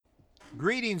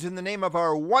Greetings in the name of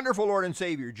our wonderful Lord and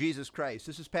Savior, Jesus Christ.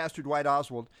 This is Pastor Dwight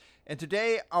Oswald, and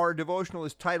today our devotional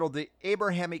is titled The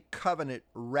Abrahamic Covenant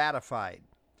Ratified.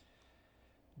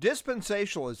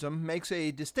 Dispensationalism makes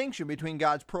a distinction between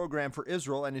God's program for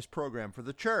Israel and his program for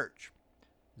the church.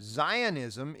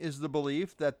 Zionism is the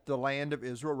belief that the land of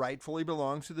Israel rightfully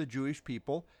belongs to the Jewish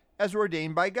people as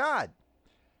ordained by God.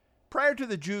 Prior to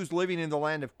the Jews living in the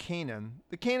land of Canaan,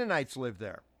 the Canaanites lived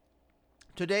there.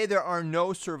 Today, there are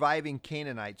no surviving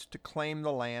Canaanites to claim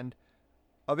the land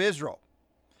of Israel.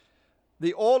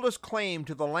 The oldest claim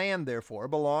to the land, therefore,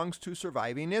 belongs to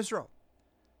surviving Israel.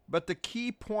 But the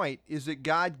key point is that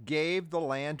God gave the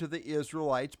land to the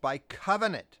Israelites by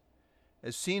covenant,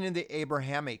 as seen in the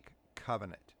Abrahamic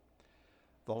covenant.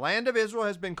 The land of Israel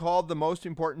has been called the most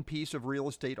important piece of real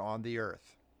estate on the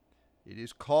earth. It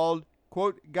is called,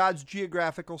 quote, God's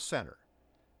geographical center,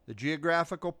 the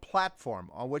geographical platform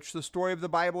on which the story of the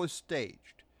Bible is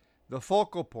staged, the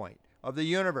focal point of the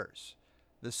universe,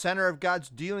 the center of God's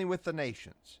dealing with the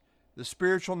nations, the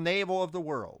spiritual navel of the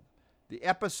world, the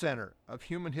epicenter of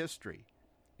human history,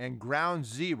 and ground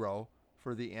zero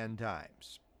for the end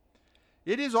times.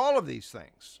 It is all of these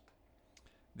things.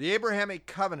 The Abrahamic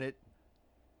covenant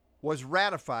was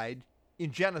ratified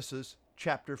in Genesis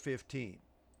chapter 15.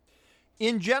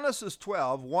 In Genesis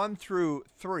 12, 1 through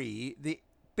 3, the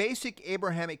basic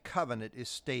Abrahamic covenant is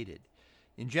stated.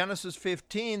 In Genesis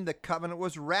 15, the covenant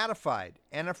was ratified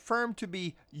and affirmed to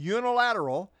be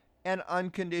unilateral and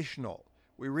unconditional.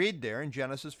 We read there in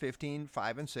Genesis 15,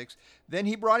 5 and 6, Then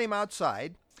he brought him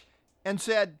outside and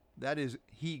said, that is,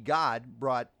 he, God,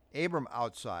 brought Abram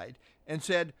outside and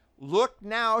said, Look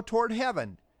now toward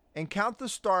heaven and count the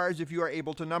stars if you are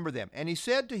able to number them. And he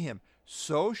said to him,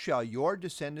 So shall your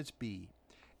descendants be.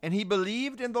 And he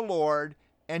believed in the Lord,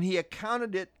 and he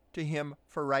accounted it to him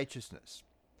for righteousness.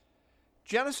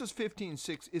 Genesis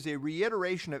 15:6 is a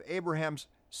reiteration of Abraham's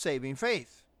saving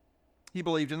faith. He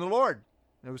believed in the Lord,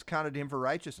 and it was counted to him for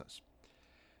righteousness.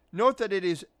 Note that it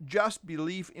is just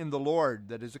belief in the Lord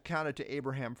that is accounted to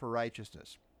Abraham for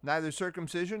righteousness. Neither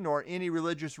circumcision nor any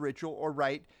religious ritual or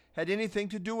rite had anything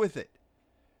to do with it.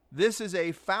 This is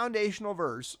a foundational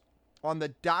verse on the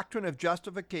doctrine of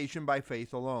justification by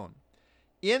faith alone.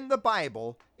 In the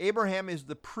Bible, Abraham is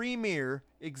the premier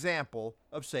example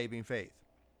of saving faith.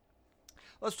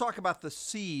 Let's talk about the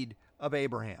seed of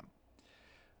Abraham.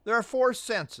 There are four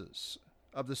senses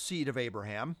of the seed of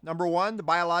Abraham. Number one, the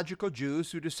biological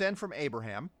Jews who descend from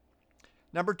Abraham.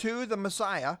 Number two, the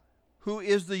Messiah, who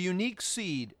is the unique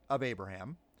seed of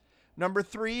Abraham. Number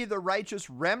three, the righteous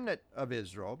remnant of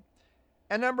Israel.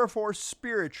 And number four,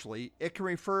 spiritually, it can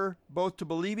refer both to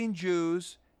believing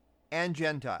Jews and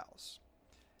Gentiles.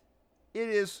 It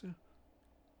is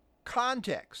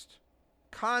context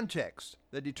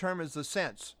that determines the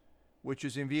sense which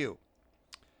is in view.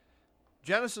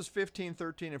 Genesis 15,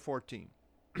 13, and 14.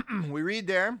 We read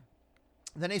there,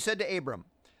 Then he said to Abram,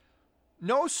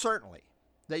 Know certainly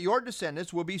that your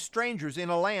descendants will be strangers in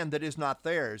a land that is not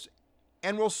theirs,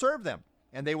 and will serve them,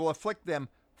 and they will afflict them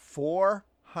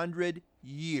 400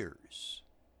 years.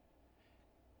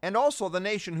 And also the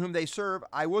nation whom they serve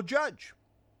I will judge.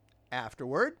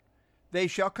 Afterward, they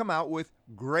shall come out with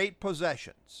great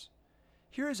possessions.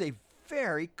 Here is a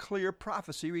very clear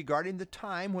prophecy regarding the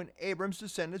time when Abram's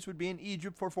descendants would be in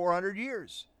Egypt for 400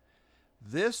 years.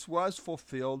 This was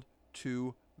fulfilled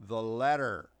to the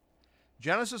letter.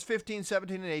 Genesis 15,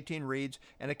 17, and 18 reads,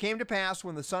 And it came to pass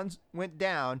when the sun went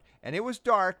down, and it was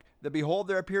dark, that behold,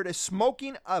 there appeared a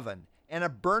smoking oven and a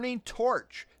burning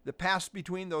torch that passed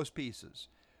between those pieces.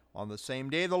 On the same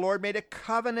day the Lord made a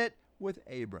covenant with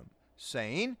Abram,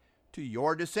 saying, To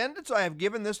your descendants I have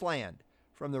given this land,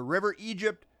 from the river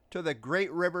Egypt to the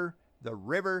great river, the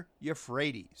river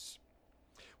Euphrates.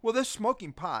 Well, this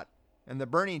smoking pot and the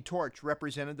burning torch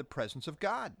represented the presence of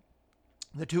God.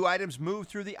 The two items moved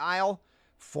through the aisle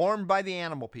formed by the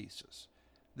animal pieces.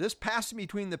 This passing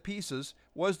between the pieces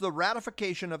was the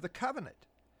ratification of the covenant.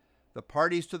 The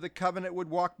parties to the covenant would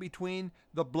walk between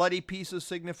the bloody pieces,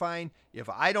 signifying, If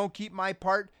I don't keep my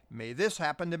part, may this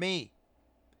happen to me.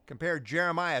 Compare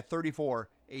Jeremiah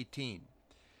 34:18.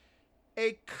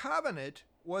 A covenant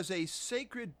was a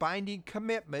sacred binding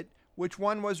commitment which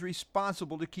one was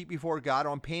responsible to keep before God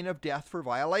on pain of death for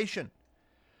violation.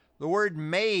 The word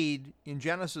made in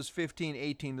Genesis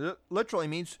 15:18 literally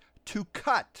means to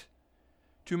cut.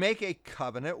 To make a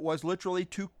covenant was literally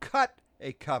to cut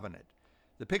a covenant.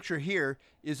 The picture here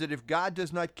is that if God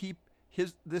does not keep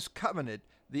this covenant,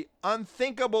 the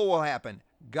unthinkable will happen.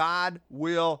 God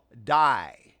will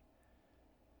die.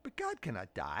 But God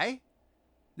cannot die.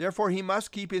 Therefore, he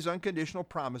must keep his unconditional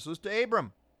promises to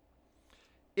Abram.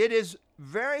 It is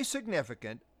very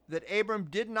significant that Abram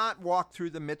did not walk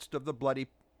through the midst of the bloody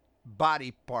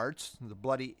body parts, the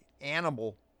bloody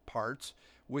animal parts,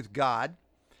 with God.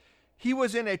 He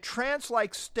was in a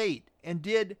trance-like state and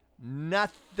did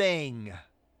nothing.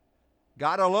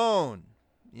 God alone,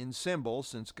 in symbol,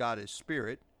 since God is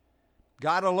spirit,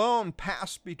 God alone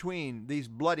passed between these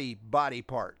bloody body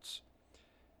parts.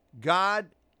 God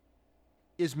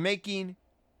is making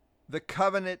the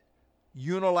covenant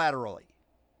unilaterally.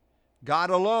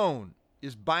 God alone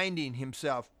is binding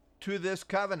himself to this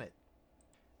covenant.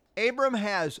 Abram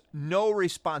has no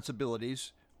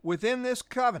responsibilities within this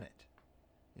covenant.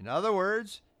 In other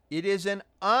words, it is an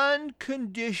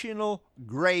unconditional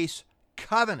grace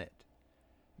covenant.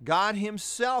 God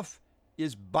himself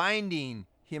is binding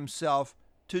himself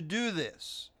to do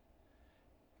this.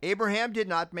 Abraham did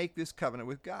not make this covenant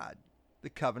with God. The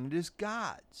covenant is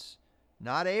God's,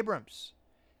 not Abram's.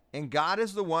 And God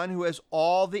is the one who has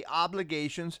all the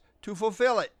obligations to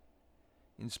fulfill it.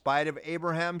 In spite of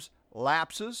Abraham's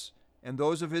lapses and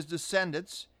those of his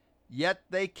descendants, yet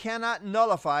they cannot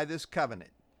nullify this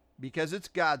covenant because it's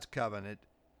God's covenant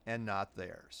and not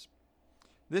theirs.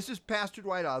 This is Pastor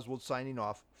Dwight Oswald signing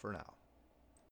off for now.